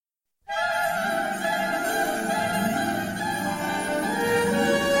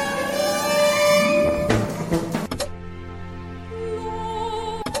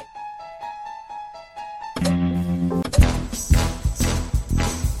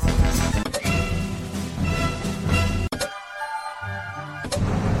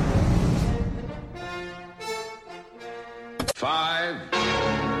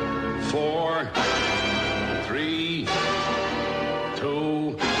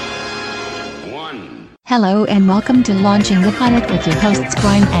Hello and welcome to Launching the Pilot with your hosts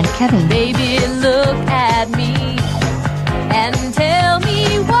Brian and Kevin. Baby, look at me and tell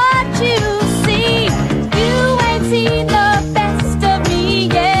me what you see. You ain't seen the best of me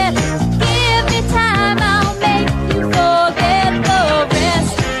yet. Give me time, I'll make you forget the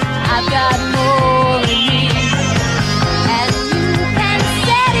rest. I've got more in me, and you can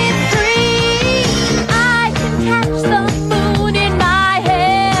set it free. I can catch the moon in my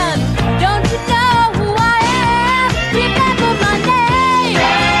hand. Don't you know who I am? Remember my name.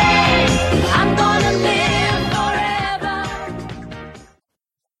 I'm gonna live forever.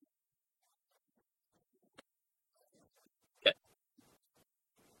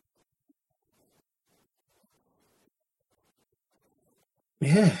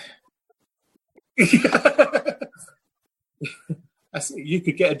 Yeah. That's it. You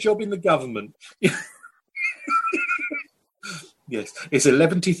could get a job in the government. Yes, it's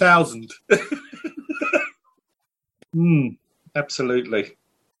 11,000. Absolutely.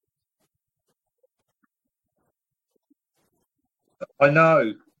 I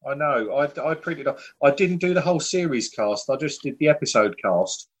know. I know. I printed off. I didn't do the whole series cast. I just did the episode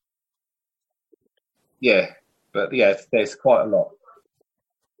cast. Yeah, but yeah, there's quite a lot.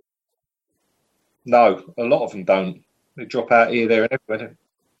 No, a lot of them don't. They drop out here, there, and everywhere.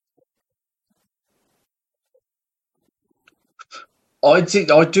 I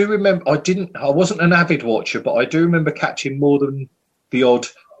did. I do remember. I didn't. I wasn't an avid watcher, but I do remember catching more than the odd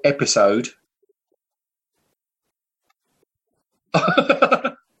episode.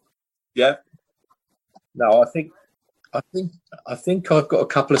 Yeah. No, I think. I think I've got a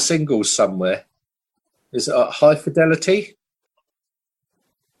couple of singles somewhere. Is High Fidelity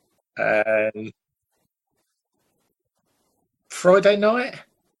and Friday Night.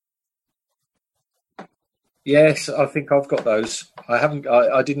 Yes, I think I've got those. I haven't.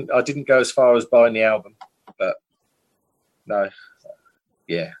 I didn't. I didn't go as far as buying the album, but no.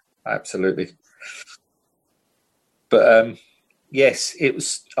 Yeah, absolutely. But yes, it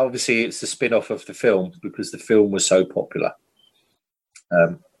was obviously it's the spin-off of the film because the film was so popular.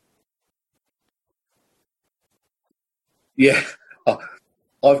 Um, yeah, I-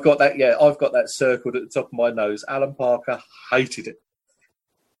 I've got that. Yeah, I've got that circled at the top of my nose. Alan Parker hated it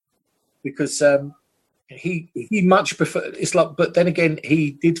because he much preferred. It's like, but then again,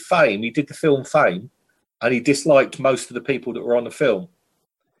 he did Fame. He did the film Fame, and he disliked most of the people that were on the film.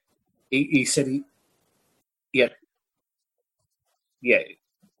 He said yeah, yeah,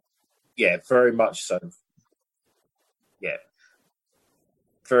 yeah, very much so. Yeah,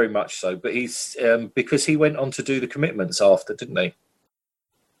 very much so. But he's because he went on to do the Commitments after, didn't he?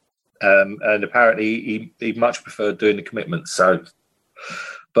 And apparently he much preferred doing the Commitments. So,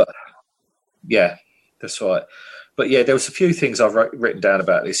 but yeah, that's right. But yeah, there was a few things I've written down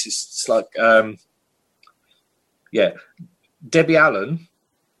about this. It's like yeah, Debbie Allen,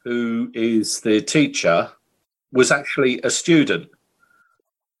 who is the teacher, was actually a student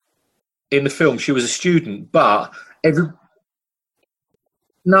in the film. She was a student, but every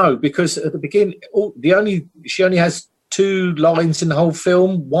no, because at the beginning, the only she only has two lines in the whole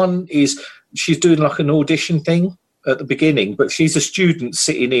film. One is she's doing like an audition thing at the beginning, but she's a student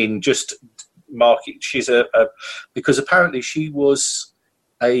sitting in just marking. She's a because apparently she was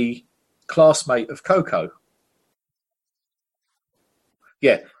a classmate of Coco.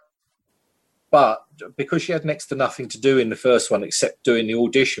 Yeah, but because she had next to nothing to do in the first one except doing the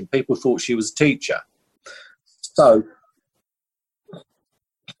audition, people thought she was a teacher. So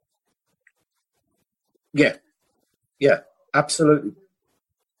yeah, yeah, absolutely,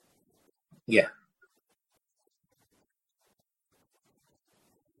 yeah,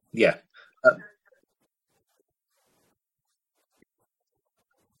 yeah. Uh,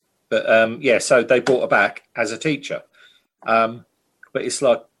 but yeah, so they brought her back as a teacher. Um, but it's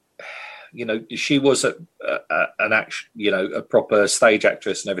like she was an action, a proper stage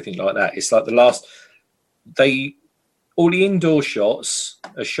actress and everything like that. It's like they all the indoor shots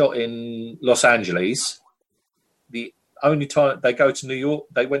are shot in Los Angeles. The only time they go to New York,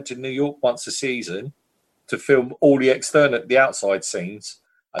 they went to New York once a season to film all the outside scenes,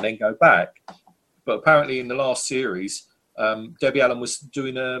 and then go back. But apparently, in the last series, Debbie Allen was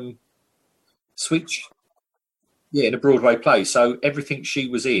doing Switch, yeah, in a Broadway play. So everything she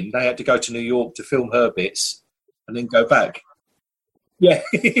was in, they had to go to New York to film her bits, and then go back. Yeah,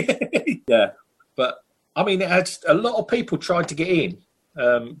 yeah. But I mean, it had a lot of people tried to get in,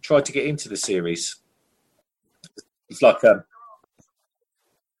 tried to get into the series. It's like,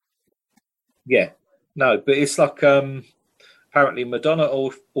 yeah, no, but it's like apparently Madonna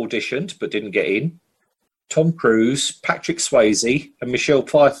auditioned but didn't get in. Tom Cruise, Patrick Swayze, and Michelle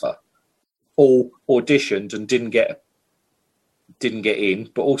Pfeiffer. all auditioned and didn't get in.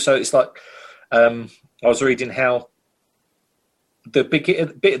 But also, it's like I was reading how the bit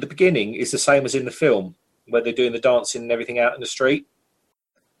at the beginning is the same as in the film where they're doing the dancing and everything out in the street.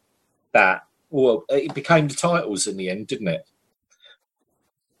 That, well, it became the titles in the end, didn't it?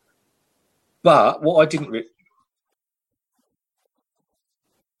 But what I didn't,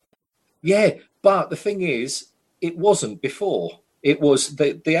 yeah. But the thing is, it wasn't before. It was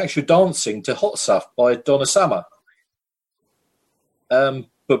the actual dancing to Hot Stuff by Donna Summer.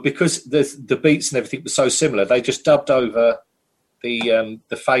 But because the beats and everything were so similar, they just dubbed over the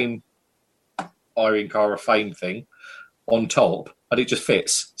Fame Irene Cara Fame thing on top, and it just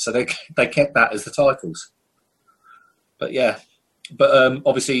fits. So they kept that as the titles. But yeah, but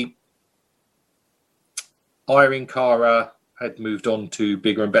obviously Irene Cara had moved on to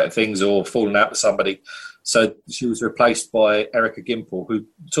bigger and better things or fallen out with somebody, so she was replaced by Erica Gimple, who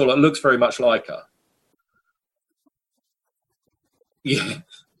sort of looks very much like her. Yeah,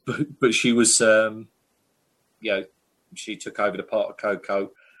 but she was, you know, she took over the part of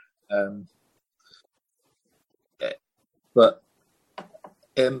Coco. Um, yeah, but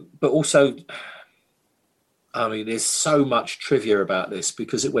but also, I mean, there's so much trivia about this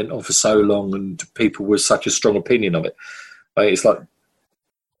because it went on for so long and people were such a strong opinion of it. But it's like,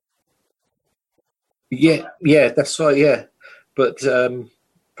 yeah, yeah, that's right, yeah. But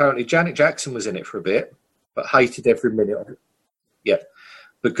apparently Janet Jackson was in it for a bit, but hated every minute of it. Yeah,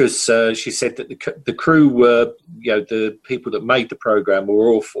 because she said that the crew were, you know, the people that made the program were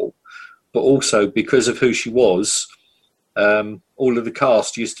awful, but also because of who she was, all of the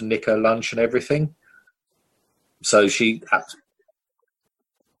cast used to nick her lunch and everything. So she,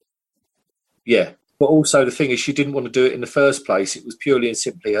 yeah. But also the thing is, she didn't want to do it in the first place. It was purely and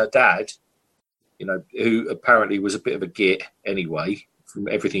simply her dad, you know, who apparently was a bit of a git anyway, from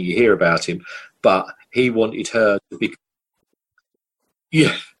everything you hear about him. But he wanted her to be,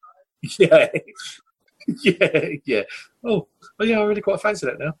 yeah, yeah, yeah, yeah. Oh, well, yeah, I really quite fancy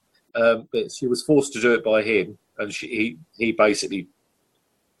that now. But she was forced to do it by him, and he basically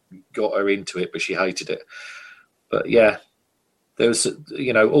got her into it, but she hated it. But yeah, there was,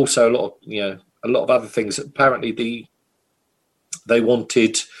 you know, also a lot of, you know, a lot of other things. Apparently, they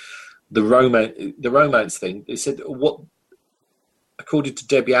wanted the romance thing. They said what, according to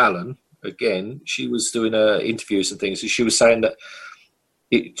Debbie Allen, again, she was doing interviews and things, and she was saying that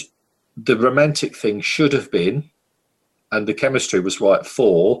the romantic thing should have been, and the chemistry was right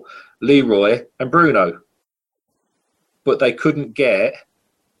for Leroy and Bruno, but they couldn't get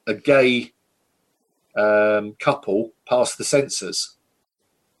a gay couple past the censors.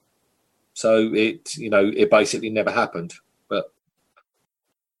 So it, you know, it basically never happened. But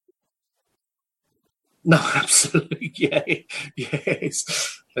no, absolutely, yeah,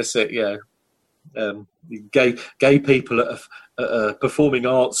 yes, that's it. Yeah, gay people at a performing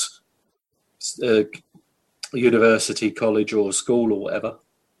arts uh, university, college, or school, or whatever.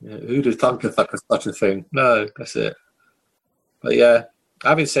 Yeah, who'd have thunk of such a thing? No, that's it. But yeah,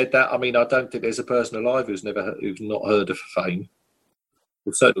 having said that, I mean, I don't think there's a person alive who's not heard of Fame.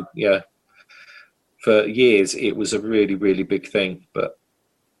 Well, certainly, yeah. For years, it was a really, really big thing. But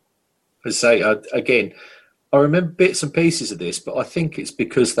as I say, again, I remember bits and pieces of this, but I think it's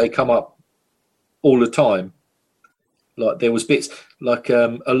because they come up all the time. Like there was bits, like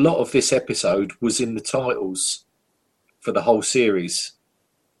a lot of this episode was in the titles for the whole series.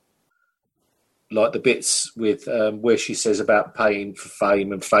 Like the bits with where she says about paying for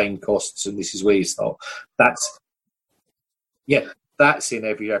fame and fame costs, and this is where you start. That's, yeah, that's in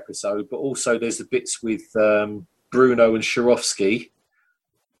every episode. But also there's the bits with Bruno and Swarovski,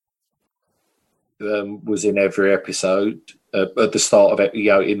 was in every episode at the start of it, you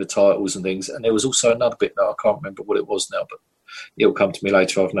know, in the titles and things. And there was also another bit that I can't remember what it was now, but it'll come to me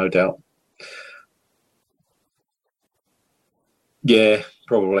later, I've no doubt. Yeah,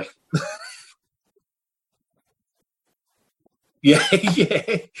 probably. Yeah,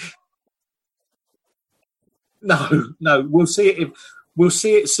 yeah. No, no, we'll see it. We'll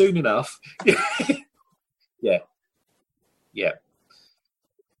see it soon enough. Yeah, yeah.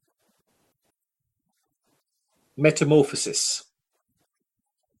 Metamorphosis.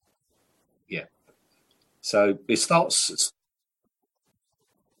 Yeah. So it starts.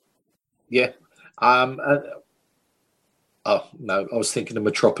 Yeah. Oh no, I was thinking of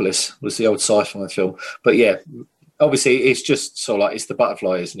Metropolis was the old sci-fi film, but yeah, obviously it's just sort of like it's the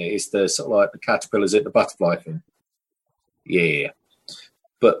butterfly, isn't it? It's the sort of like the caterpillars at the butterfly thing. Yeah,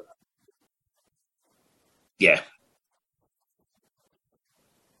 but yeah,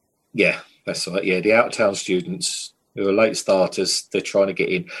 yeah, that's right. Yeah, the out of town students. who are late starters. They're trying to get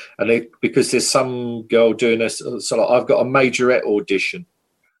in, and because there's some girl doing this. So like, I've got a majorette audition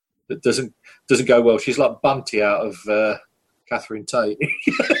that doesn't go well. She's like Bunty out of Catherine Tate.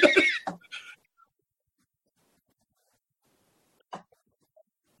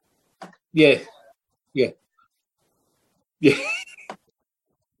 Yeah, yeah, yeah,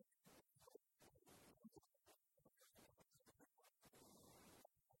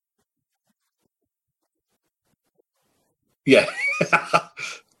 yeah.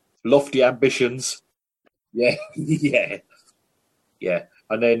 Lofty ambitions. Yeah, yeah, yeah.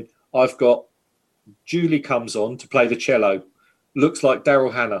 And then I've got Julie comes on to play the cello. Looks like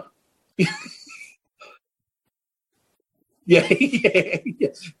Daryl Hannah. Yeah, yeah,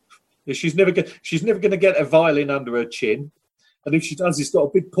 yeah. She's never gonna get a violin under her chin, and if she does, it's got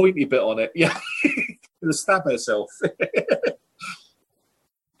a big pointy bit on it. Yeah, gonna stab herself.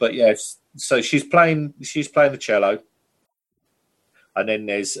 But yes, so she's playing the cello, and then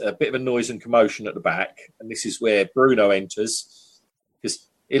there's a bit of a noise and commotion at the back, and this is where Bruno enters because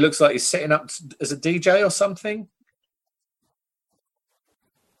it looks like he's setting up as a DJ or something.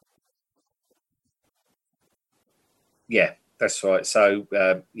 Yeah, that's right. So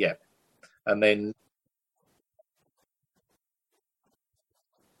yeah, and then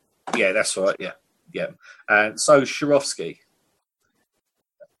yeah, that's right. Yeah, yeah, and so Shirovsky.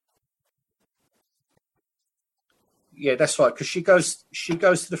 Yeah, that's right. Because she goes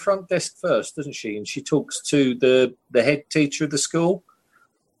to the front desk first, doesn't she? And she talks to the head teacher of the school,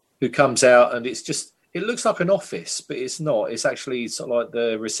 who comes out, and it looks like an office, but it's not. It's actually sort of like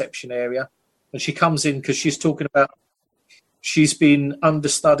the reception area. And she comes in because she's talking about she's been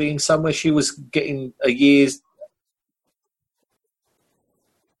understudying somewhere. She was getting a year's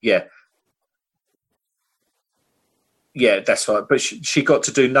yeah, yeah, that's right. But she got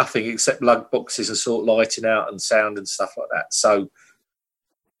to do nothing except lug boxes and sort of lighting out and sound and stuff like that. So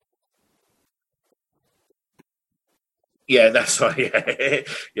yeah, that's right. Yeah,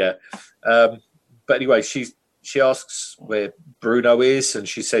 yeah. Um, but anyway, she asks where Bruno is, and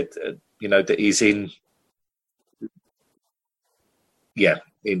she said, that he's in, yeah,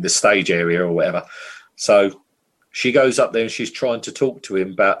 in the stage area or whatever. So she goes up there and she's trying to talk to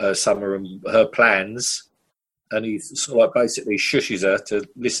him about her summer and her plans, and he sort of like basically shushes her to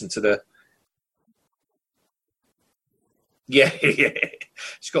listen to the. Yeah, yeah.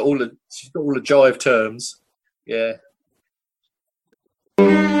 She's got all the jive terms. Yeah,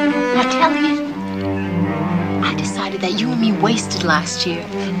 Now, Kelly, I decided that you and me wasted last year.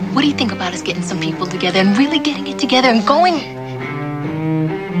 What do you think about us getting some people together and really getting it together and going?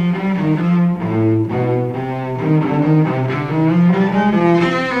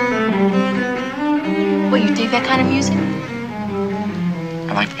 What, you dig that kind of music?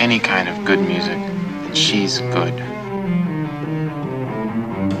 I like any kind of good music. And she's good.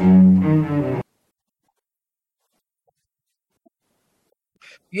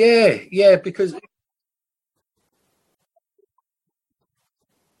 yeah, yeah. Because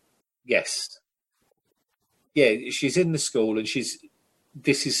yes, yeah, she's in the school and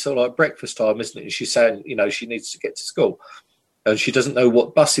this is sort of like breakfast time, isn't it? And she's saying, she needs to get to school, and she doesn't know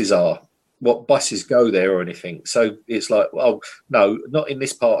what buses go there or anything. So it's like, oh no, not in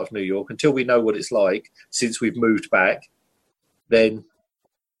this part of New York until we know what it's like since we've moved back. Then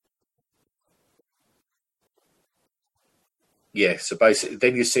yeah, so basically,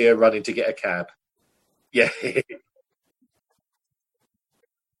 then you see her running to get a cab. Yeah,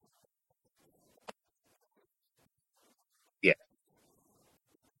 yeah,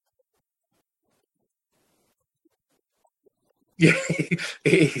 yeah.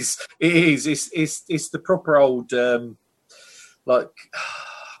 It is. It is. It's the proper old like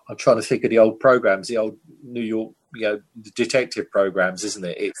I'm trying to think of the old programs, the old New York, the detective programs, isn't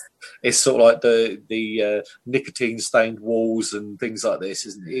it? It's sort of like the nicotine stained walls and things like this,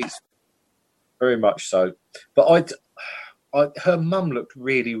 isn't it? It's very much so. But her mum looked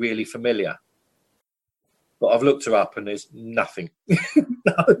really, really familiar. But I've looked her up and there's nothing.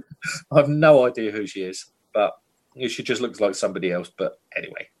 No, I've no idea who she is. But she just looks like somebody else. But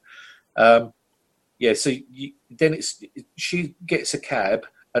anyway, um, yeah. So then she gets a cab,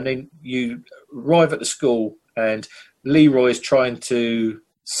 and then you arrive at the school, and Leroy's trying to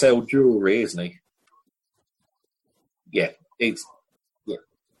sell jewelry, isn't he? Yeah, it's yeah,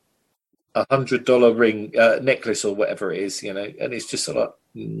 $100 ring necklace or whatever it is, and it's just sort of like,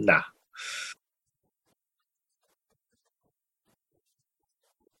 nah.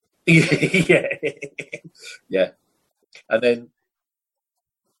 Yeah, yeah, and then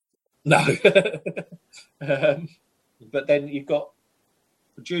no, um, but then you've got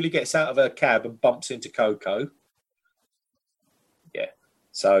Julie gets out of her cab and bumps into Coco,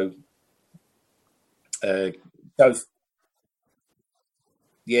 So goes.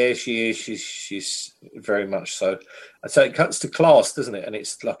 Yeah, she is. She's very much so. And so it cuts to class, doesn't it? And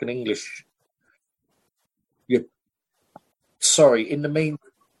it's like an English. Yeah. Sorry. In the mean.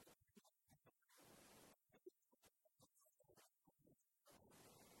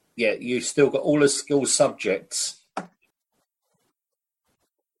 Yeah, you still got all the skill subjects.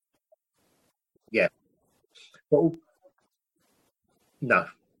 Yeah. But, no,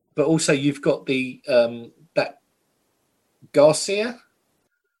 but also you've got the that Garcia.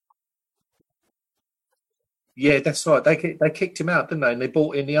 Yeah, that's right. They kicked him out, didn't they? And they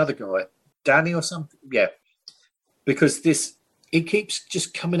brought in the other guy, Danny or something. Yeah, because this he keeps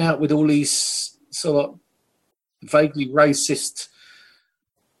just coming out with all these sort of vaguely racist,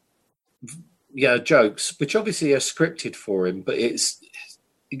 yeah, jokes, which obviously are scripted for him. But it's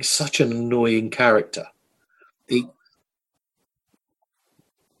such an annoying character. He,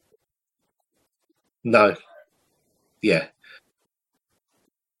 no, yeah,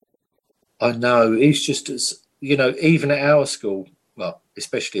 I know. He's just as even at our school. Well,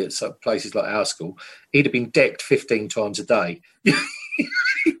 especially at some places like our school, he'd have been decked 15 times a day.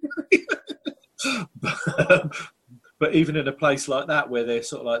 But even in a place like that, where they're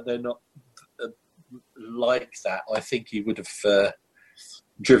sort of like they're not uh, like that, I think he would have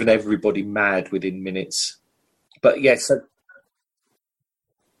driven everybody mad within minutes. But yes,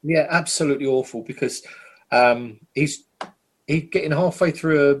 yeah, absolutely awful because he's getting halfway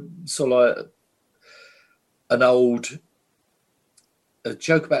through a sort of like an old a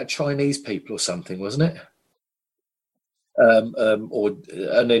joke about Chinese people or something, wasn't it? Or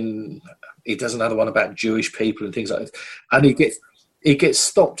and then he does another one about Jewish people and things like that. And he gets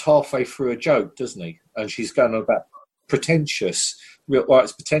stopped halfway through a joke, doesn't he? And she's going on about pretentious. Well,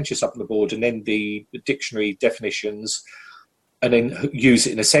 it's pretentious up on the board, and then the dictionary definitions, and then use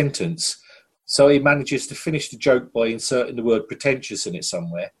it in a sentence. So he manages to finish the joke by inserting the word pretentious in it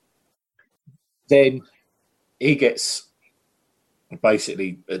somewhere. Then he gets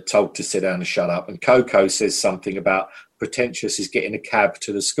basically told to sit down and shut up. And Coco says something about pretentious is getting a cab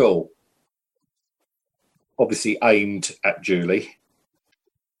to the school, obviously aimed at Julie.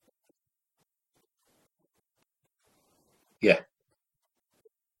 Yeah,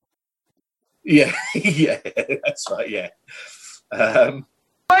 yeah, yeah. That's right. Yeah. Um,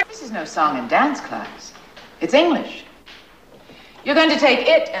 This is no song and dance class. It's English. You're going to take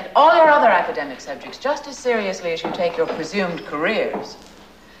it and all your other academic subjects just as seriously as you take your presumed careers.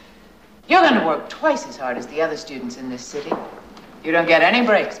 You're going to work twice as hard as the other students in this city. You don't get any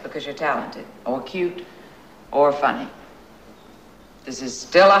breaks because you're talented, or cute, or funny. This is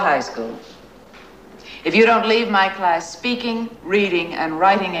still a high school. If you don't leave my class speaking, reading, and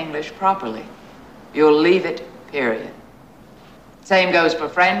writing English properly, you'll leave it, period. Same goes for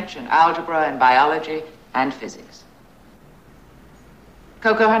French and algebra and biology and physics.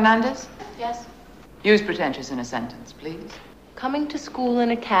 Coco Hernandez? Yes? Use pretentious in a sentence, please. Coming to school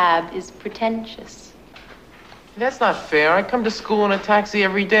in a cab is pretentious. That's not fair. I come to school in a taxi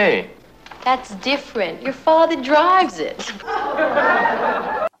every day. That's different. Your father drives it.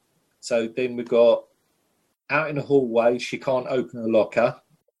 so then we've got out in the hallway. She can't open a locker.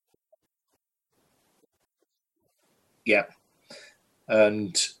 Yeah.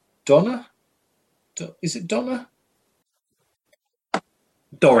 And Donna? Is it Donna?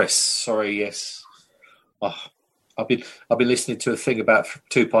 Doris, sorry, yes. Oh, I've been listening to a thing about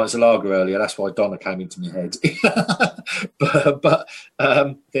 2 pints of lager earlier. That's why Donna came into my head. but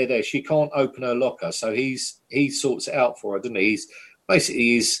they're there. She can't open her locker, so he sorts it out for her, doesn't he?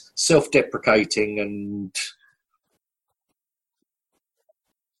 He's self-deprecating and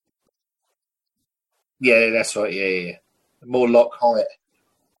yeah, that's right. Yeah. More Lockhart.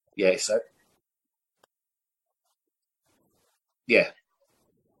 Yeah. So yeah.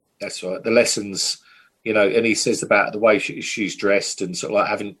 That's right. The lessons, and he says about the way she's dressed and sort of like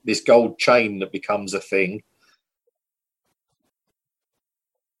having this gold chain that becomes a thing.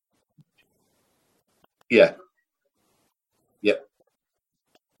 Yeah. Yep.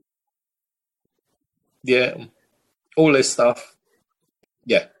 Yeah. All this stuff.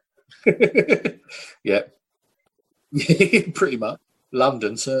 Yeah. Yeah. Pretty much.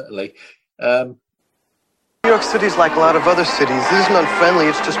 London, certainly. New York City's like a lot of other cities. It isn't unfriendly,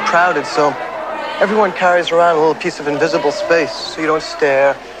 it's just crowded, so everyone carries around a little piece of invisible space. So you don't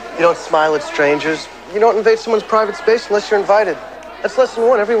stare, you don't smile at strangers, you don't invade someone's private space unless you're invited. That's lesson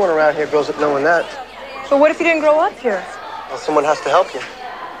one. Everyone around here grows up knowing that. But what if you didn't grow up here? Well, someone has to help you.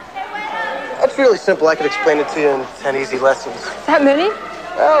 That's really simple. I could explain it to you in 10 easy lessons. That many?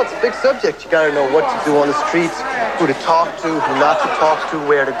 Well, it's a big subject. You gotta know what to do on the streets, who to talk to, who not to talk to,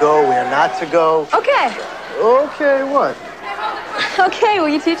 where to go, where not to go. Okay. Okay, what? Okay, will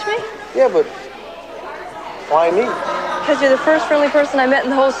you teach me? Yeah, but why me? Because you're the first friendly person I met in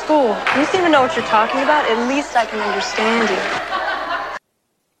the whole school. You seem to know what you're talking about. At least I can understand you.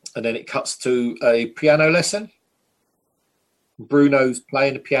 And then it cuts to a piano lesson. Bruno's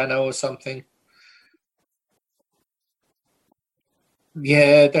playing the piano or something.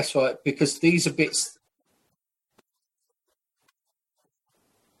 Yeah, that's right. Because these are bits.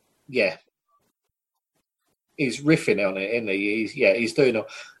 Yeah, he's riffing on it, isn't he? He's doing it.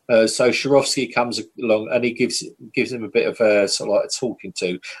 So Sharovsky comes along and he gives him a bit of a sort of like a talking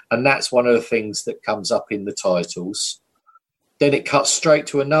to, and that's one of the things that comes up in the titles. Then it cuts straight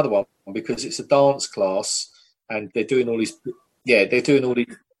to another one because it's a dance class and they're doing all these. Yeah, they're doing all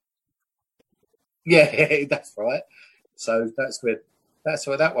these. Yeah, that's right. So that's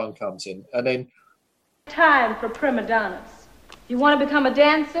where that one comes in, and then time for prima donnas. You want to become a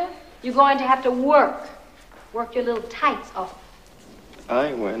dancer? You're going to have to work your little tights off. I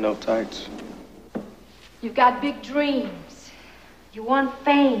ain't wearing no tights. You've got big dreams. You want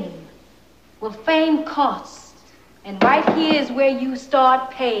fame. Well, fame costs. And right here is where you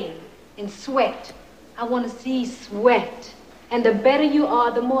start paying in sweat. I want to see sweat. And the better you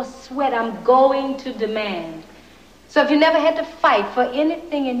are, the more sweat I'm going to demand. So if you never had to fight for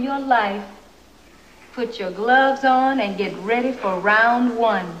anything in your life, put your gloves on and get ready for round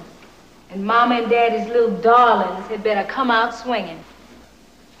one. And Mama and Daddy's little darlings had better come out swinging.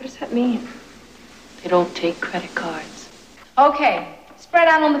 What does that mean? They don't take credit cards. Okay, spread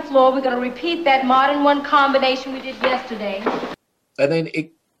out on the floor. We're going to repeat that modern one combination we did yesterday. And then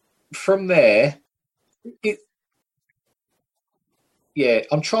from there, yeah,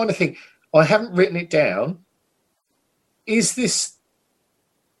 I'm trying to think. I haven't written it down. Is this?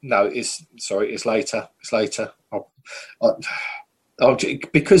 No, it's later. It's later.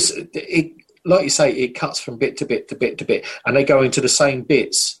 Because it, like you say, it cuts from bit to bit to bit to bit, and they go into the same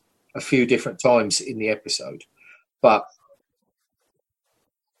bits a few different times in the episode. But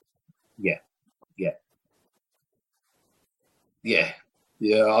yeah.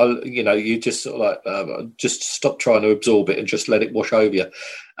 You just sort of like just stop trying to absorb it and just let it wash over you.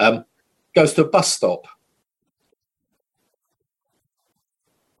 Goes to a bus stop.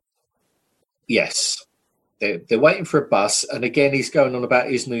 Yes, they're waiting for a bus, and again he's going on about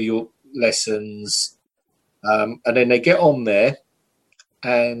his New York lessons, and then they get on there,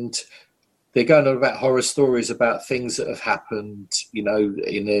 and they're going on about horror stories about things that have happened,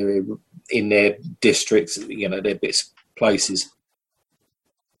 in their districts, their bits places.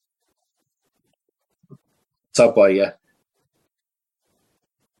 Subway,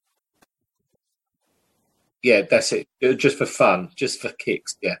 yeah, that's it. Just for fun, just for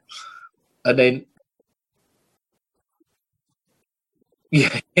kicks, yeah. And then,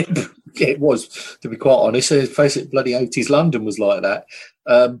 yeah, it was, to be quite honest. Let's face it, bloody 80s London was like that.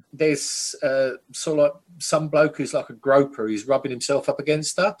 There's sort of like some bloke who's like a groper who's rubbing himself up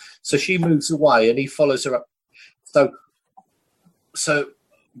against her. So she moves away and he follows her up. So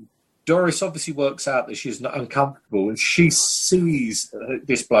Doris obviously works out that she's not uncomfortable, and she sees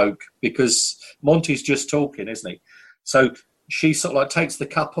this bloke because Monty's just talking, isn't he? So she sort of like takes the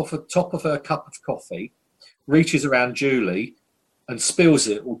cup off the top of her cup of coffee, reaches around Julie, and spills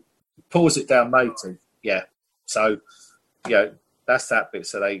it or pours it down Matey. Yeah. So, that's that bit.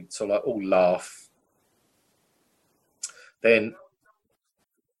 So they sort of like all laugh. Then,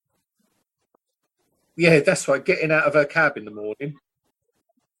 yeah, that's right. Getting out of her cab in the morning.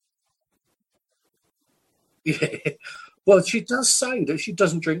 Yeah. Well, she does say that she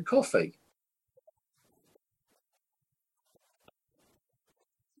doesn't drink coffee.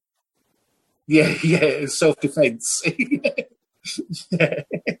 Yeah, self-defense. Yeah.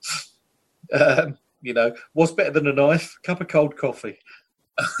 What's better than a knife? Cup of cold coffee.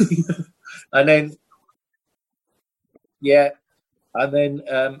 And then, yeah, and then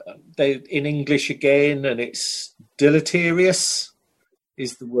they in English again, and it's deleterious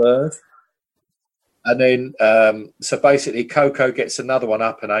is the word. And then, so basically, Coco gets another one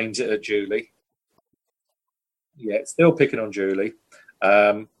up and aims it at Julie. Yeah, still picking on Julie.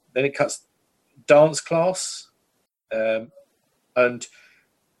 Then it cuts dance class, and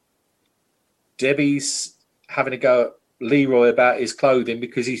Debbie's having a go at Leroy about his clothing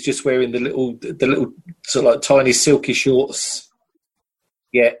because he's just wearing the little sort of like tiny silky shorts,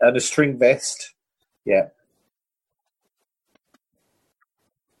 yeah, and a string vest, yeah.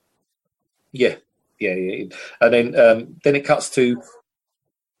 And then it cuts to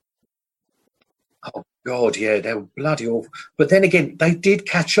God, yeah, they were bloody awful. But then again, they did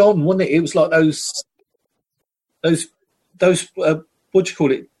catch on, wasn't it? It was like those what do you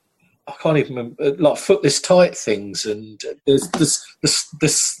call it? I can't even remember, like footless tight things, and there's the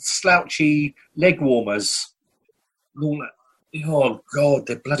slouchy leg warmers. And all that. Oh God,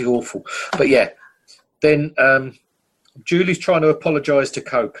 they're bloody awful. But yeah, then Julie's trying to apologise to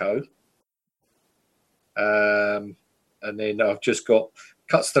Coco, and then I've just got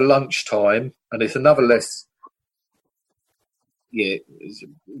cuts to lunchtime, and it's another less. Yeah,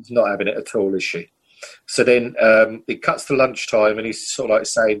 it's not having it at all, is she? So then it cuts to lunchtime, and he's sort of like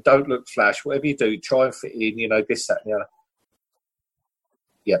saying, "Don't look flash. Whatever you do, try and fit in. You know, this, that, and the other."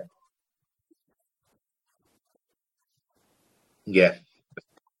 Yeah, yeah.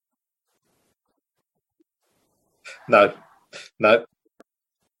 No, no.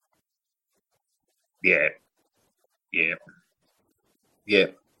 Yeah, yeah, yeah.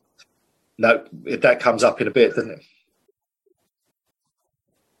 No, that comes up in a bit, doesn't it?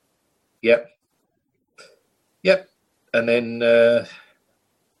 Yep, yep. And then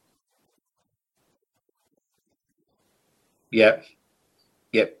yeah,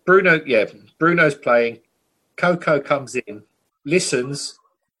 yeah. Bruno, yeah. Bruno's playing. Coco comes in, listens.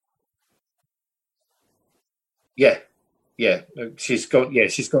 Yeah, yeah. She's got yeah.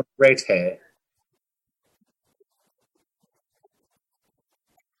 She's got red hair.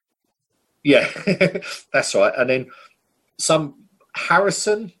 Yeah, that's right. And then some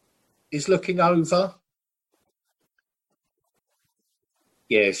Harrison is looking over.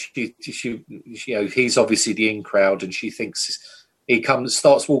 Yeah, you know, he's obviously the in crowd, and she thinks he comes,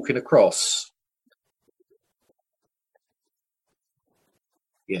 starts walking across.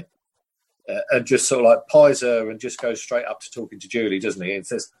 Yeah, and just sort of like pies her and just goes straight up to talking to Julie, doesn't he? And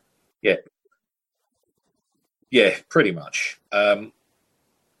says, "Yeah, yeah, pretty much."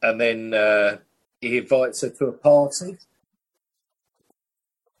 And then he invites her to a party.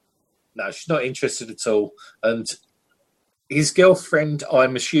 No, she's not interested at all. And his girlfriend,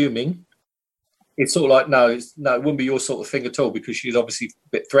 I'm assuming, it's sort of like, no, it wouldn't be your sort of thing at all, because she's obviously a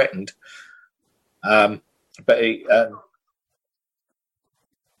bit threatened. But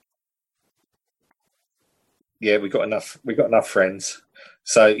yeah, we got enough friends.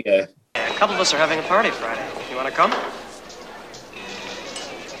 So yeah, A couple of us are having a party Friday. You want to come?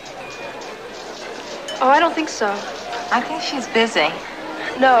 Oh, I don't think so. I think she's busy.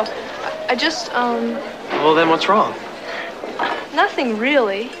 No, I just, Well, then what's wrong? nothing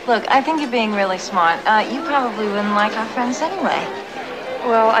really. Look, I think you're being really smart. You probably wouldn't like our friends anyway.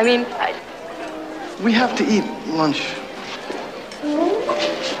 Well, I mean, We have to eat lunch.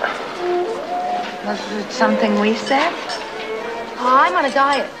 Was it something we said? I'm on a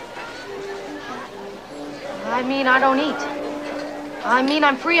diet. I mean, I don't eat. I mean,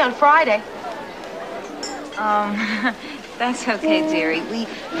 I'm free on Friday. That's okay, dearie. We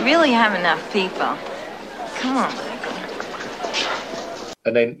really have enough people. Come on, Michael.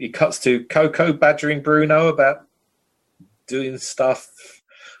 and then he cuts to Coco badgering Bruno about doing stuff.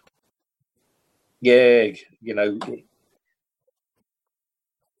 Yeah, you know.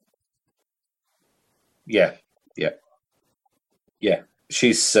 Yeah, yeah, yeah.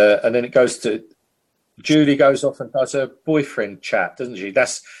 She's and then it goes to Julie goes off and does her boyfriend chat, doesn't she?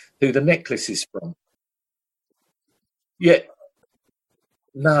 That's who the necklace is from. Yeah.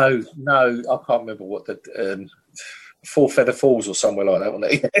 No, I can't remember what the Four Feather Falls or somewhere like that,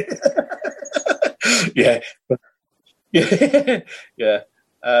 wasn't it? Yeah, yeah, yeah.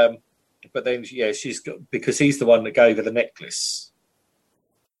 But then, yeah, she's got because he's the one that gave her the necklace.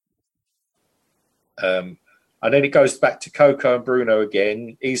 And then it goes back to Coco and Bruno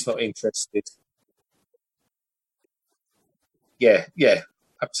again. He's not interested. Yeah, yeah,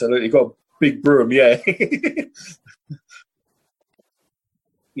 absolutely. Got a big broom, yeah.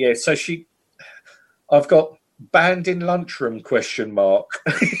 Yeah, so I've got banned in lunchroom question mark.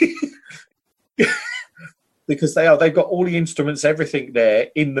 Because they've got all the instruments, everything there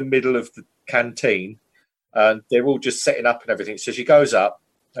in the middle of the canteen, and they're all just setting up and everything. So she goes up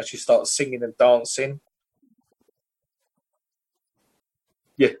and she starts singing and dancing.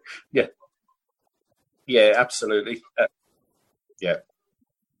 Yeah, yeah, yeah, absolutely. Yeah.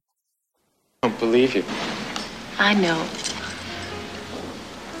 I don't believe you. I know.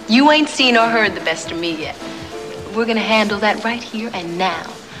 You ain't seen or heard the best of me yet. We're gonna handle that right here and now.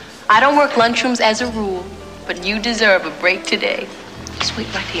 I don't work lunchrooms as a rule, but you deserve a break today. Just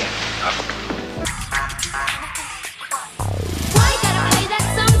wait right here. Why you gotta play that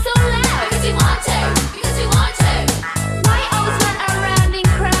song so loud? Because you want to. Because you want to. Why you always run around in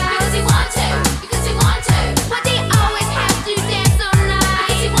crowds? Because you want to. Because you want to. Why do you always have to dance so nice?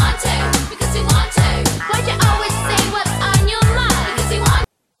 Because you want to. Because you want to.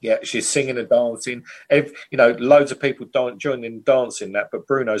 she's singing and dancing. Loads of people joining dancing that, but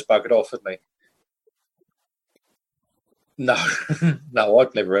Bruno's buggered off, hasn't he? No, no,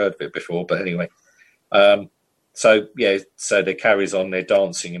 I'd never heard of it before. But anyway, so they carries on. They're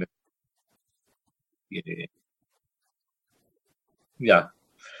dancing and yeah,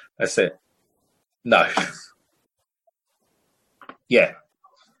 that's it. No, yeah,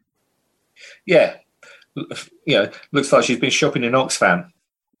 yeah. Looks like she's been shopping in Oxfam.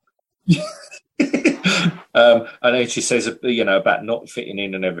 And then she says, about not fitting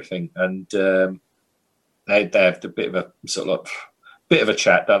in and everything, and they have a bit of a sort of bit of a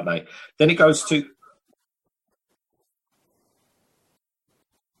chat, don't they? Then it goes to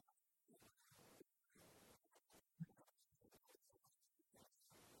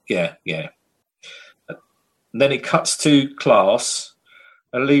yeah. And then it cuts to class,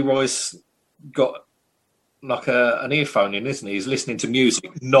 and Leroy's got like an earphone in, isn't he? He's listening to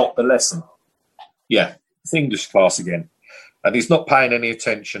music, not the lesson. Yeah, it's English class again, and he's not paying any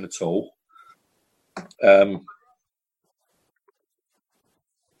attention at all.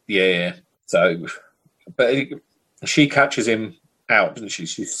 Yeah. So, but she catches him out, doesn't she?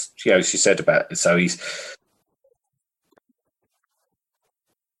 She said about it. So he's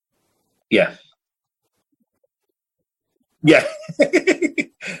yeah.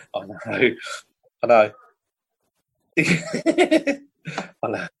 I know. I know.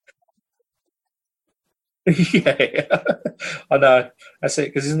 Yeah, I know. That's it,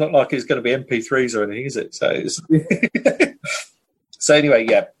 because it's not like it's going to be MP3s or anything, is it? So, so anyway,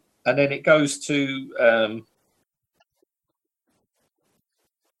 yeah. And then it goes to,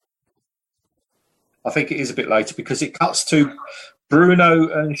 I think it is a bit later because it cuts to Bruno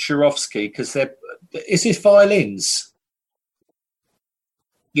and Swarovski because is this violins?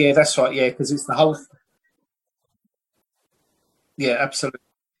 Yeah, that's right. Yeah, because it's the whole. Yeah, absolutely.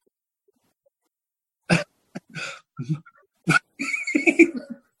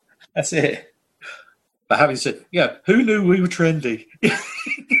 That's it. But having said, who knew we were trendy?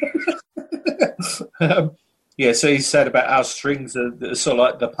 So he said about how strings are sort of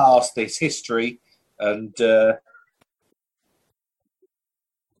like the past, this history, and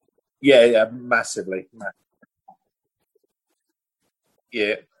massively.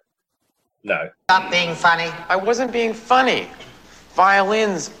 Yeah, no. Stop being funny. I wasn't being funny.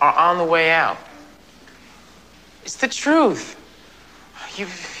 Violins are on the way out. It's the truth.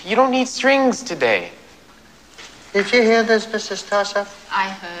 You don't need strings today. Did you hear this, Mrs. Tosser? I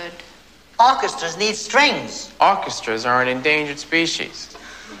heard. Orchestras need strings. Orchestras are an endangered species.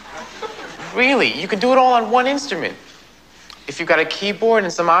 Really, you can do it all on one instrument. If you've got a keyboard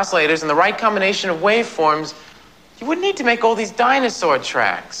and some oscillators and the right combination of waveforms, you wouldn't need to make all these dinosaur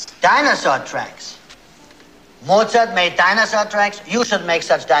tracks. Dinosaur tracks? Mozart made dinosaur tracks? You should make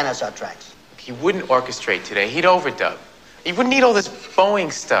such dinosaur tracks. He wouldn't orchestrate today. He'd overdub. He wouldn't need all this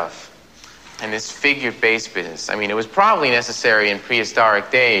bowing stuff and this figured bass business. I mean, it was probably necessary in prehistoric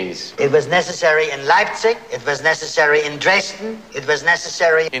days. It was necessary in Leipzig. It was necessary in Dresden. It was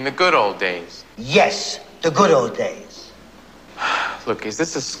necessary... In the good old days. Yes, the good old days. Look, is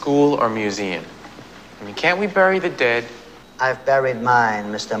this a school or museum? I mean, can't we bury the dead? I've buried mine,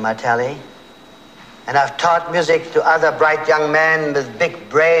 Mr. Martelli. And I've taught music to other bright young men with big,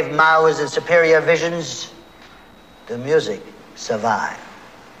 brave mouths and superior visions. The music survived.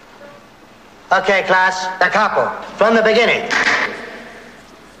 Okay, class, da capo, from the beginning.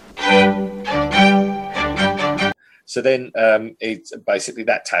 So then it's basically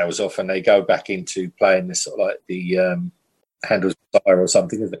that tails off and they go back into playing this sort of like the Handel's Messiah or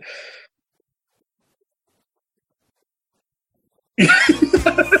something, isn't it?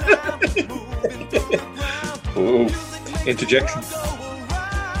 Ooh, interjection.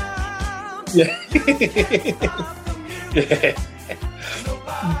 Yeah.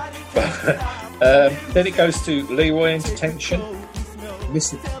 Then it goes to Leroy in detention.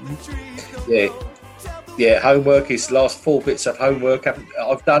 Yeah, homework. His last 4 bits of homework.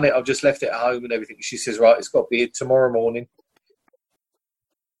 I've done it. I've just left it at home and everything. She says, right, it's got to be tomorrow morning.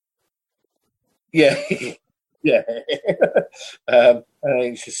 Yeah. Yeah. And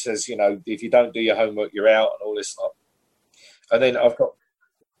then she says, if you don't do your homework, you're out and all this stuff. And then I've got,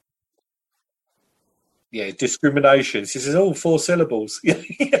 discrimination. She says, 4 syllables.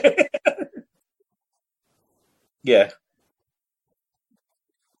 Yeah.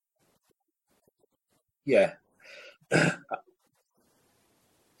 Yeah.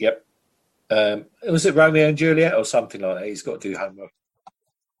 Yep. Was it Romeo and Juliet or something like that? He's got to do homework.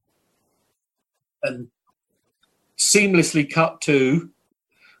 And seamlessly cut to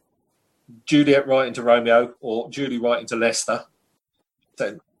Juliet writing to Romeo or Julie writing to Lester.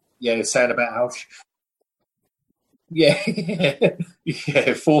 So, Yeah, saying about how. Yeah,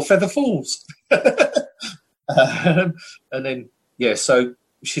 yeah, four feather falls. And then, yeah, so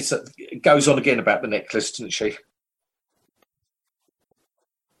she goes on again about the necklace, doesn't she?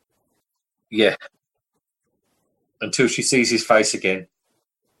 Yeah, until she sees his face again.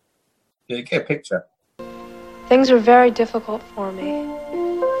 Yeah, get a picture. Things are very difficult for me.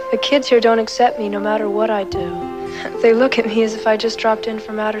 The kids here don't accept me no matter what I do. They look at me as if I just dropped in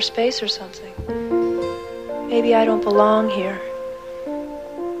from outer space or something. Maybe I don't belong here.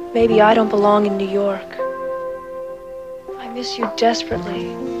 Maybe I don't belong in New York. I miss you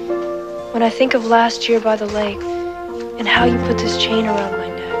desperately. When I think of last year by the lake, and how you put this chain around my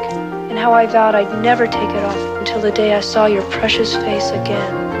neck, and how I vowed I'd never take it off until the day I saw your precious face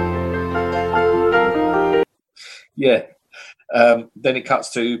again. Yeah. Then it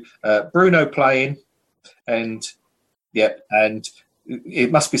cuts to Bruno playing, and yeah, and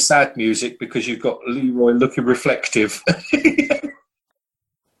it must be sad music because you've got Leroy looking reflective.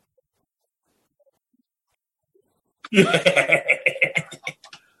 Yeah.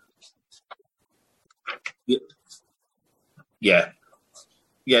 Yeah.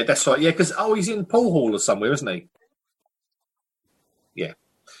 Yeah, that's right. Yeah, because he's in Pool Hall or somewhere, isn't he? Yeah.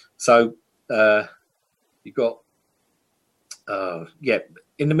 So you've got yeah.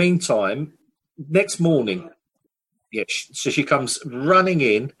 In the meantime, next morning, yeah. So she comes running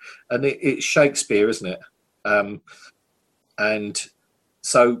in, and it's Shakespeare, isn't it? And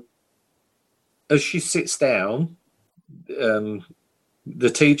so as she sits down, the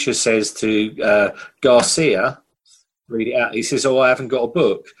teacher says to Garcia, read it out. He says, "Oh, I haven't got a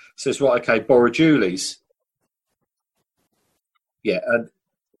book." Says, "Right, okay, borrow Julie's." Yeah, and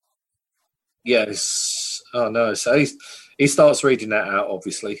yes. Oh no. So he starts reading that out,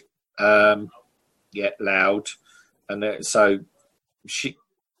 obviously. Yeah, loud, and so she,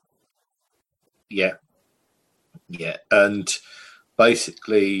 yeah, yeah, and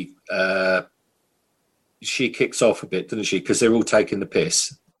basically she kicks off a bit, doesn't she? Because they're all taking the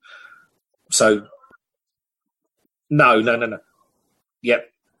piss. So no.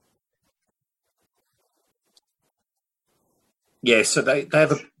 Yep. Yeah. So they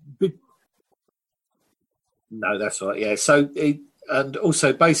have a big. No, that's right. Yeah. So and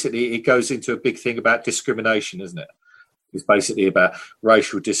also basically it goes into a big thing about discrimination, isn't it? It's basically about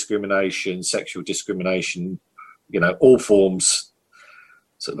racial discrimination, sexual discrimination, all forms,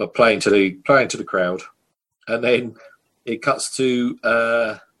 sort of playing to the crowd. And then it cuts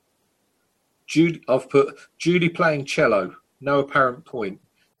to Judy. I've put Judy playing cello, no apparent point.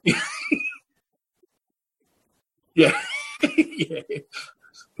 Yeah. Yeah.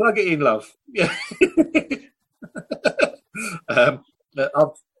 Plug it in, love. Yeah.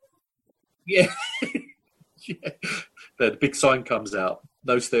 Yeah. Yeah. The big sign comes out.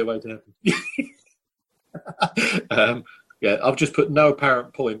 No stairway to heaven. Yeah, I've just put no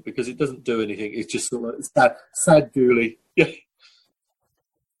apparent point because it doesn't do anything. It's just sort of sad Julie. Yeah.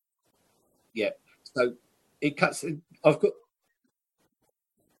 Yeah. So it cuts. I've got.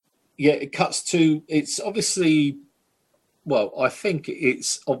 Yeah, it cuts to. It's obviously. Well, I think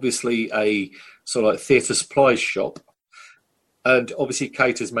it's obviously a sort of like theatre supplies shop, and obviously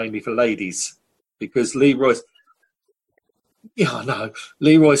caters mainly for ladies because Leroy's. Yeah, I know.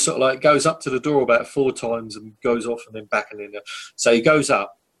 Leroy sort of like goes up to the door about 4 times and goes off and then back and in. So he goes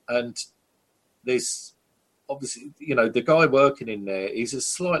up, and there's obviously, the guy working in there, he's a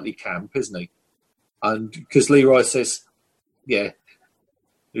slightly camp, isn't he? And because Leroy says, yeah,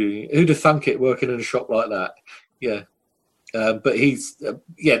 who'd have thunk it working in a shop like that? Yeah. But he's,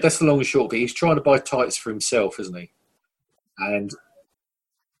 yeah, that's the long and short, but he's trying to buy tights for himself, isn't he? And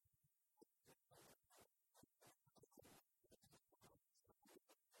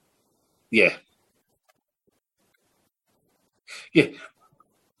yeah. Yeah.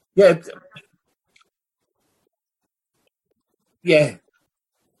 Yeah. Yeah.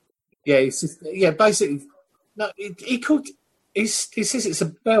 Yeah. It's just, yeah, basically, no, he says it's a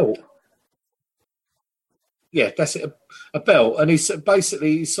belt. Yeah, that's it, a belt. And he's sort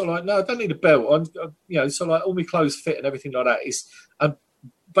of like, no, I don't need a belt. Sort of like all my clothes fit and everything like that. And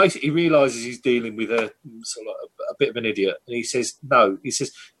basically realises he's dealing with a sort of a bit of an idiot. And he says, no,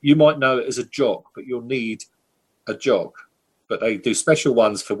 you might know it as a jock, but you'll need a jock. But they do special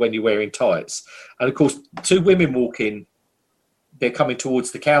ones for when you're wearing tights. And of course, 2 women walk in, they're coming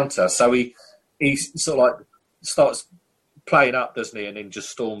towards the counter. So he sort of like starts playing up, doesn't he? And then just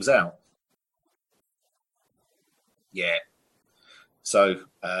storms out. Yeah. So,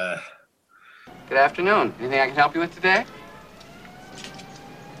 Good afternoon. Anything I can help you with today?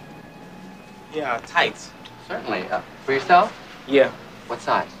 Yeah, tights. Certainly. For yourself? Yeah. What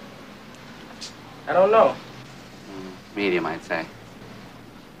size? I don't know. Medium, I'd say.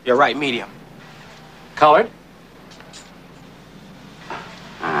 You're right, medium. Colored?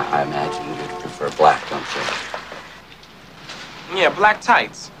 I imagine you'd prefer black, don't you? Yeah, black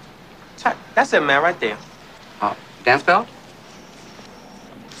tights. That's it, man, right there. Dance belt?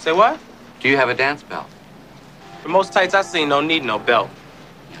 Say what? Do you have a dance belt? The most tights I've seen don't need no belt.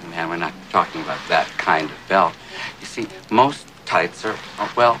 Young man, we're not talking about that kind of belt. You see, most tights are,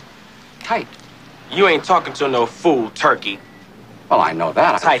 well, tight. You ain't talking to no fool, turkey. Well, I know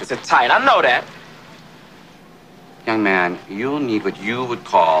that. Tights are tight. I know that. Young man, you'll need what you would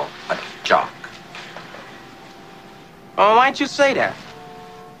call a jock. Oh, why'd you say that?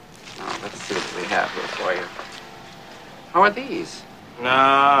 Now, let's see what we have here for you. How are these?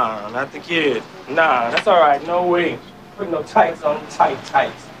 Nah, not the kid. Nah, that's all right. No way. Put no tights on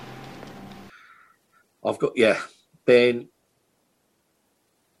tights. I've got, yeah. Then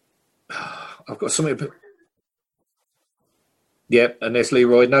I've got something. Yep, and there's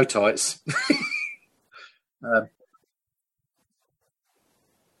Leroy, no tights.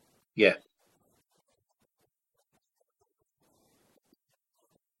 Yeah.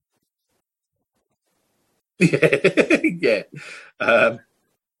 Yeah.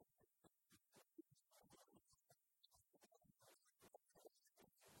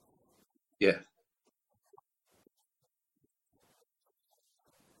 Yeah.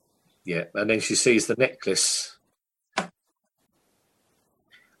 Yeah. And then she sees the necklace.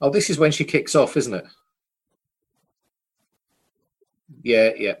 Oh, this is when she kicks off, isn't it?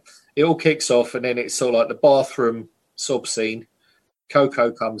 Yeah, yeah. It all kicks off, and then it's sort of like the bathroom sob scene.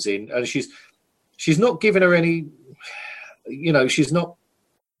 Coco comes in, and she's not giving her any, she's not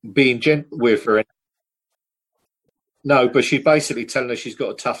being gentle with her. No, but she's basically telling her she's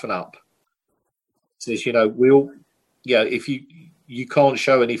got to toughen up. Says, if you can't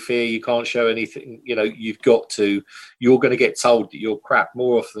show any fear, you can't show anything, you've got to, you're going to get told that you're crap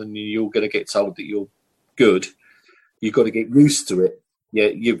more often than you're going to get told that you're good. You've got to get used to it. Yeah,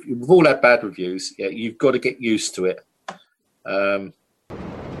 we've all had bad reviews. Yeah, you've got to get used to it.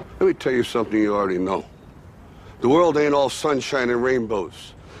 Let me tell you something you already know. The world ain't all sunshine and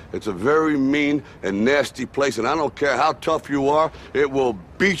rainbows. It's a very mean and nasty place, and I don't care how tough you are, it will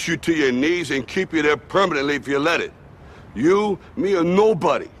beat you to your knees and keep you there permanently if you let it. You, me, or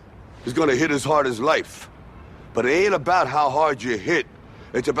nobody is gonna hit as hard as life. But it ain't about how hard you hit.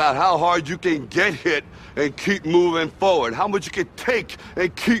 It's about how hard you can get hit and keep moving forward. How much you can take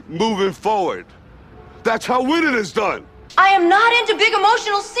and keep moving forward. That's how winning is done. I am not into big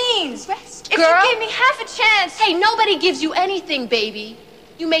emotional scenes. Rest, if girl. you gave me half a chance. Hey, nobody gives you anything, baby.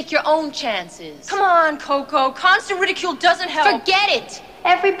 You make your own chances. Come on, Coco. Constant ridicule doesn't help. Forget it.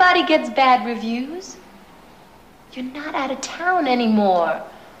 Everybody gets bad reviews. You're not out of town anymore.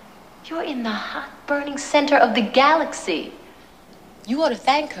 You're in the hot, burning center of the galaxy. You ought to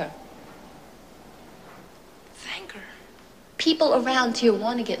thank her. Thank her? People around here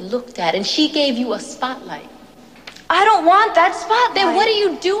want to get looked at, and she gave you a spotlight. I don't want that spotlight. Then what are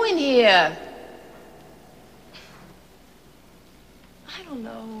you doing here? I don't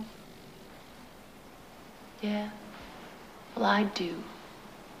know. Yeah. Well, I do.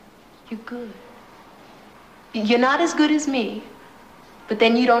 You're good. You're not as good as me, but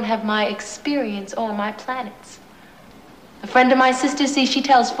then you don't have my experience or my planets. A friend of my sister, she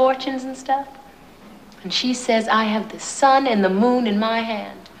tells fortunes and stuff. And she says I have the sun and the moon in my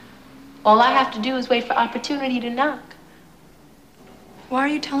hand. All I have to do is wait for opportunity to knock. Why are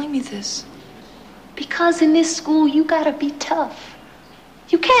you telling me this? Because in this school, you gotta be tough.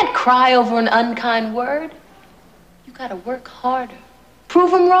 You can't cry over an unkind word. You gotta work harder.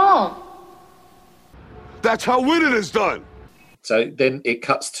 Prove them wrong. That's how winning is done. So then it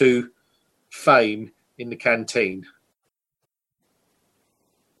cuts to Fame in the canteen.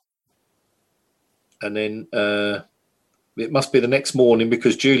 And then it must be the next morning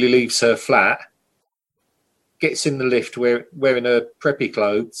because Julie leaves her flat, gets in the lift wearing her preppy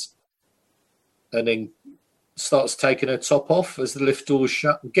clothes, and then starts taking her top off as the lift doors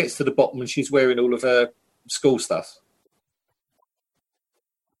shut and gets to the bottom and she's wearing all of her school stuff.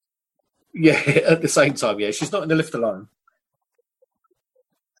 Yeah, at the same time, yeah. She's not in the lift alone.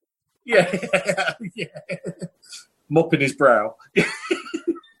 Yeah. Yeah. Mopping his brow.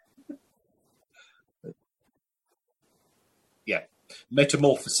 Yeah.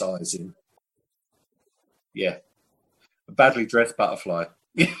 Metamorphosizing. Yeah. A badly dressed butterfly.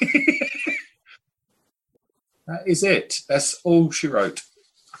 That is it. That's all she wrote.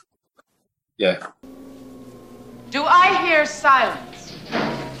 Yeah. Do I hear silence?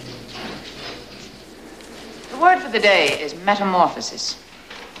 The word for the day is metamorphosis.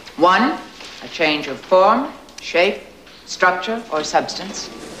 1, a change of form, shape, structure, or substance,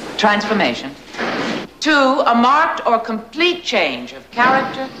 transformation. 2, a marked or complete change of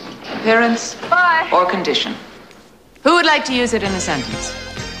character, appearance, or condition. Who would like to use it in a sentence?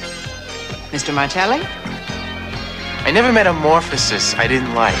 Mr. Martelli? I never met a morphosis I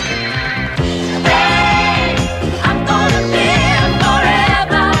didn't like. I'm gonna live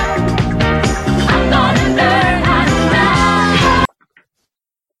forever. I'm gonna learn how to fly.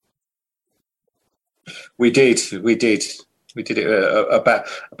 We did it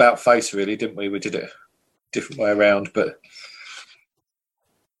about face, really, didn't we? We did it a different way around, but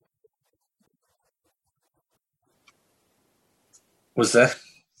was there?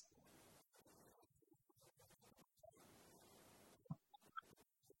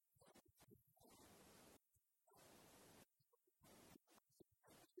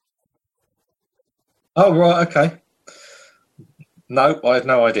 Oh, right, okay. No, I had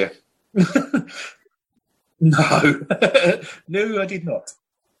no idea. No, no, I did not.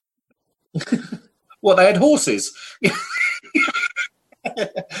 What, they had horses?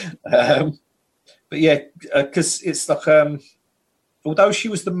 But yeah, because it's like, although she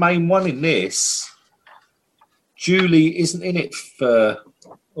was the main one in this, Julie isn't in it for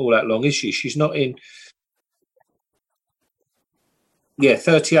all that long, is she? She's not in. Yeah,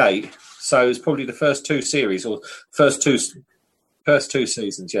 38. So it's probably the first 2 series or first two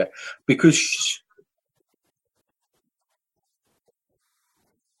seasons. Yeah, because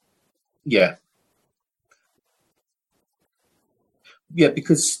yeah,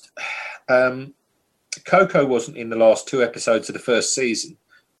 because Coco wasn't in the last 2 episodes of the first season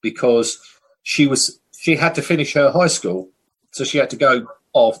because she had to finish her high school, so she had to go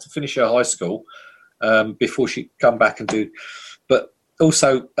off to finish her high school before she could come back and do. But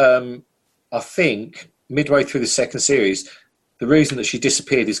also, I think midway through the second series, the reason that she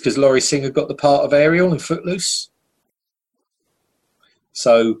disappeared is because Laurie Singer got the part of Ariel in Footloose.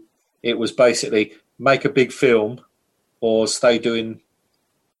 So it was basically make a big film or stay doing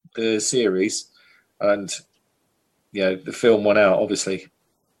the series, and the film won out, obviously.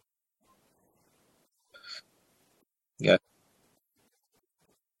 Yeah.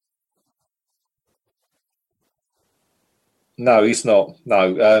 No, he's not.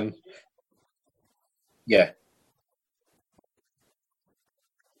 No. Yeah.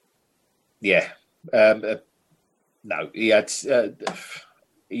 Yeah. No, he had.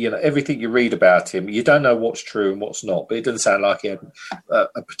 Everything you read about him, you don't know what's true and what's not, but it doesn't sound like he had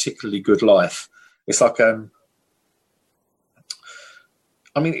a particularly good life. It's like,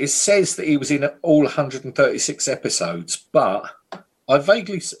 it says that he was in all 136 episodes, but I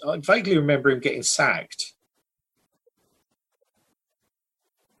vaguely remember him getting sacked.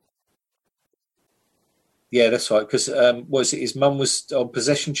 Yeah, that's right. Because was it his mum was on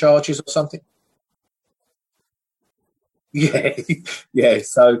possession charges or something? Yeah, yeah.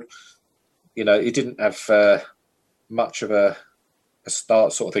 So he didn't have much of a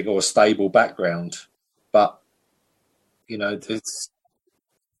start sort of thing or a stable background, but it's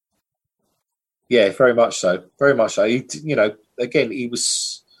very much so, very much so. He, again, he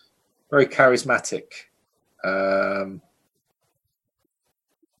was very charismatic.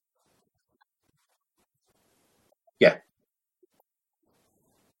 Yeah.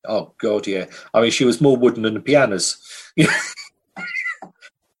 Oh God, yeah. I mean, she was more wooden than the pianos.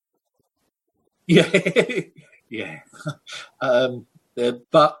 Yeah, yeah.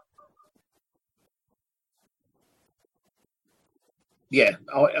 But yeah,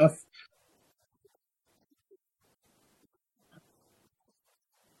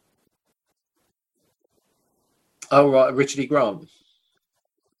 oh right, Richard E. Grant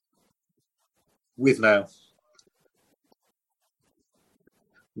with now.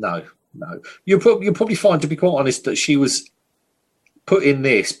 No, no. You'll probably find, to be quite honest, that she was put in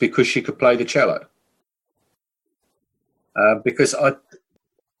this because she could play the cello. Because I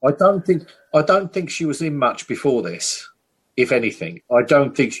don't think she was in much before this. If anything, I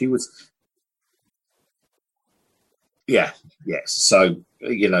don't think she was. Yeah, yes. So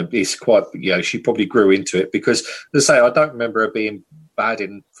it's quite. She probably grew into it because, as I say, I don't remember her being bad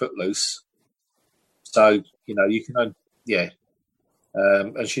in Footloose. So you can, yeah.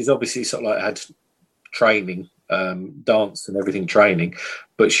 And she's obviously sort of like had training, dance and everything training,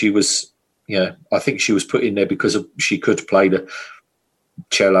 but she was, I think she was put in there because she could play the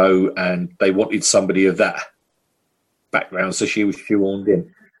cello, and they wanted somebody of that background, so she was shoehorned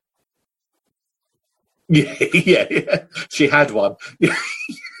in. Yeah, yeah. She had one.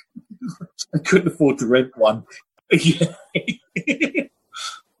 I couldn't afford to rent one. Yeah.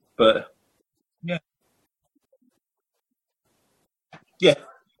 But, yeah. Yeah.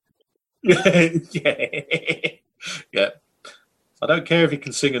 Yeah, yeah. I don't care if he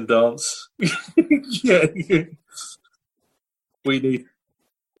can sing and dance. Yeah, yeah. We need.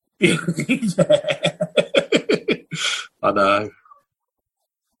 Yeah. I know.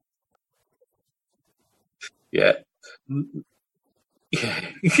 Yeah. Yeah,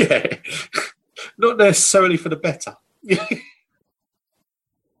 yeah. Not necessarily for the better.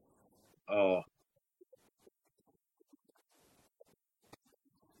 Oh,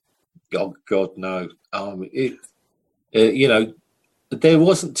 God, no. You know, there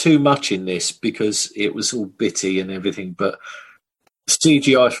wasn't too much in this because it was all bitty and everything, but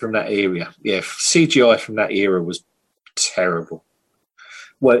CGI from that area, yeah, CGI from that era was terrible.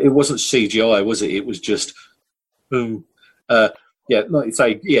 Well, it wasn't CGI, was it? It was just, boom, yeah, like you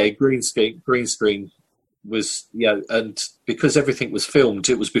say, yeah, green screen was, yeah, and because everything was filmed,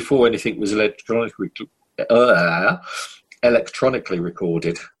 it was before anything was uh, electronically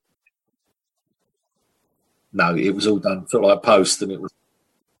recorded. No, it was all done sort of like post, and it was,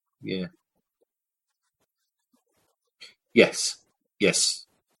 yeah, yes, yes,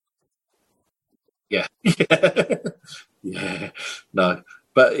 yeah, yeah, yeah, no,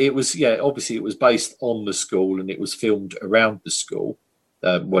 but it was, yeah, obviously it was based on the school and it was filmed around the school.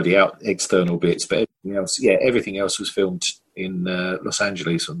 Well, the external bits, but everything else, yeah, everything else was filmed in Los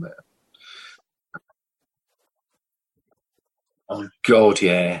Angeles on there. Oh God,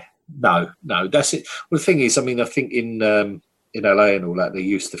 yeah. No, no, that's it. Well, the thing is, I mean, I think in LA and all that, they're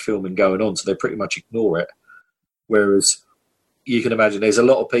used to filming going on, so they pretty much ignore it. Whereas you can imagine there's a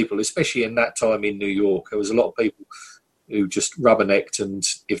lot of people, especially in that time in New York, there was a lot of people who just rubbernecked, and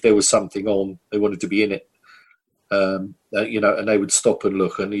if there was something on, they wanted to be in it. You know, and they would stop and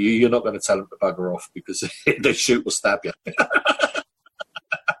look, and you're not going to tell them to bugger off because they shoot or stab you.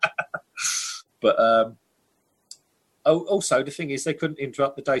 But also, the thing is, they couldn't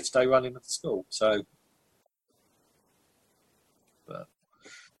interrupt the day-to-day running of the school. So, but,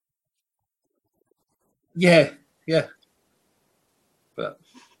 yeah, yeah, but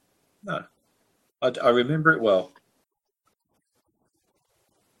no, I remember it well.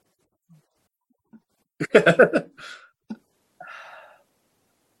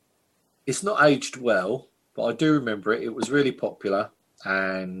 It's not aged well, but I do remember it. It was really popular,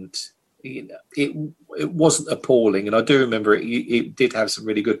 and you know, it wasn't appalling. And I do remember it. It did have some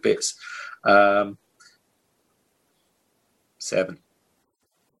really good bits. Um, 7.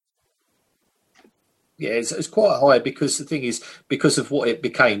 Yeah, it's quite high because the thing is because of what it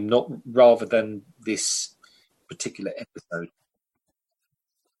became, not rather than this particular episode.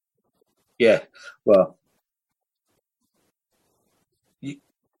 Yeah, well, you,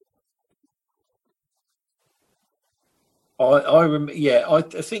 I remember. Yeah,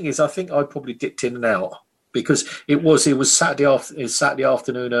 the thing is, I think I probably dipped in and out because it was Saturday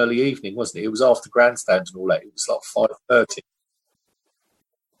afternoon, early evening, wasn't it? It was after grandstands and all that. It was like 5:30.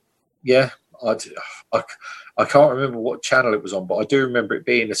 Yeah, I, I, I can't remember what channel it was on, but I do remember it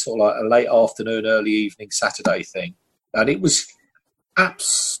being a sort of like a late afternoon, early evening Saturday thing, and it was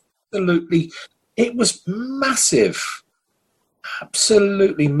absolutely, it was massive,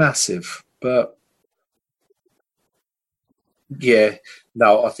 absolutely massive. But yeah,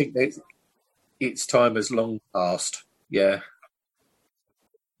 no, I think that its time has long passed. Yeah,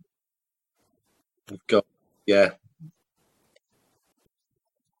 God, yeah,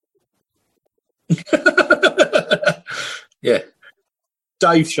 yeah.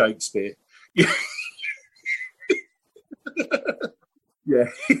 Dave Shakespeare. Yeah, yeah,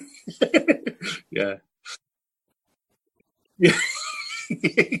 yeah, yeah.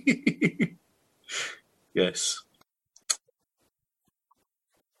 Yes.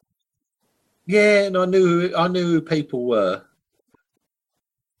 Yeah, and I knew who people were.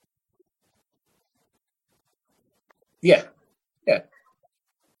 Yeah, yeah,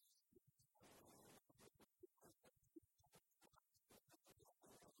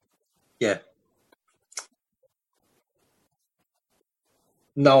 yeah.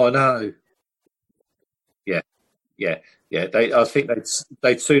 No, I know. Yeah, yeah, yeah. I think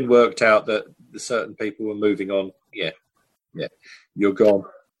they'd soon worked out that the certain people were moving on. Yeah, yeah. You're gone.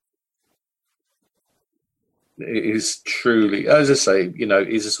 It is truly, as I say,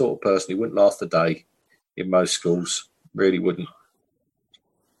 he's a sort of person who wouldn't last a day in most schools. Really wouldn't.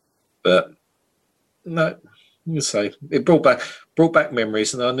 But no, you say it brought back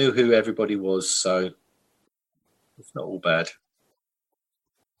memories, and I knew who everybody was, so it's not all bad.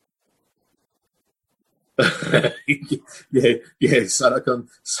 Yeah, yeah. So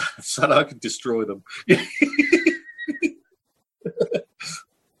I can destroy them.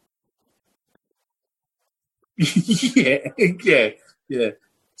 Yeah, yeah, yeah.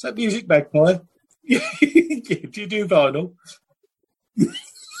 Is that Music Magpie? Do you do vinyl?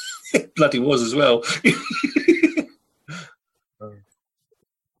 Bloody was as well.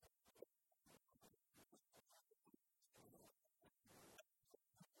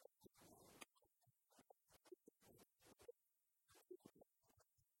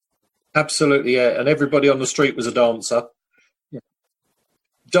 Absolutely, yeah. And everybody on the street was a dancer. Yeah.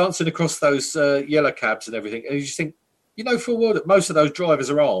 Dancing across those yellow cabs and everything. And you just think, you know, for a while that most of those drivers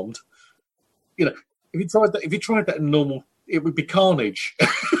are armed. You know, if you tried that in normal, it would be carnage.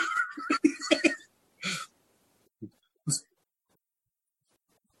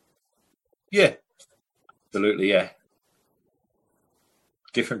 Yeah. Absolutely, yeah.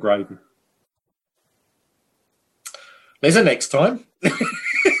 Different gravy. There's a next time.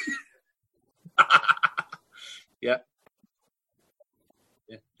 Yeah.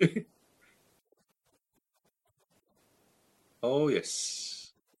 Yeah. Oh,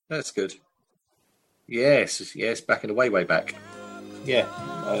 yes. That's good. Yes, yes, back in the way back. Yeah.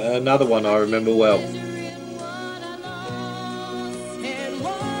 Another one I remember well. Good.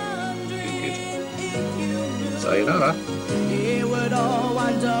 Sayonara. It would all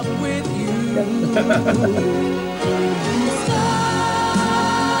wind up with you.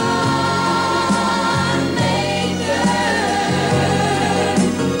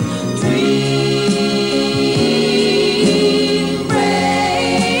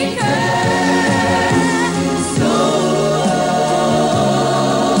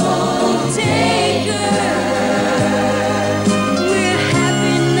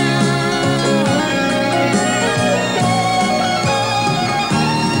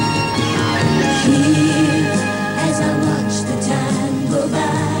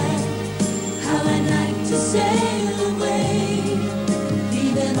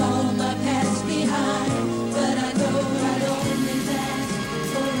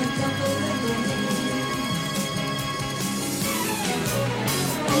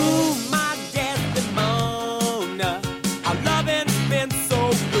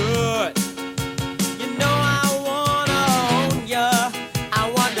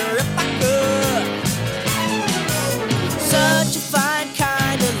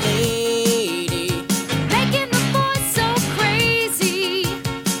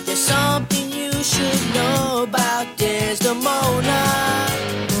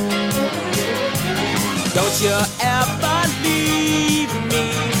 Don't you ever leave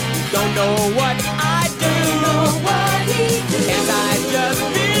me. Don't know what I do. As I just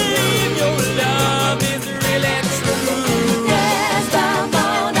believe your love is really true. Yes,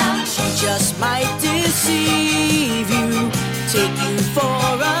 Ramona. She just might deceive you, take you for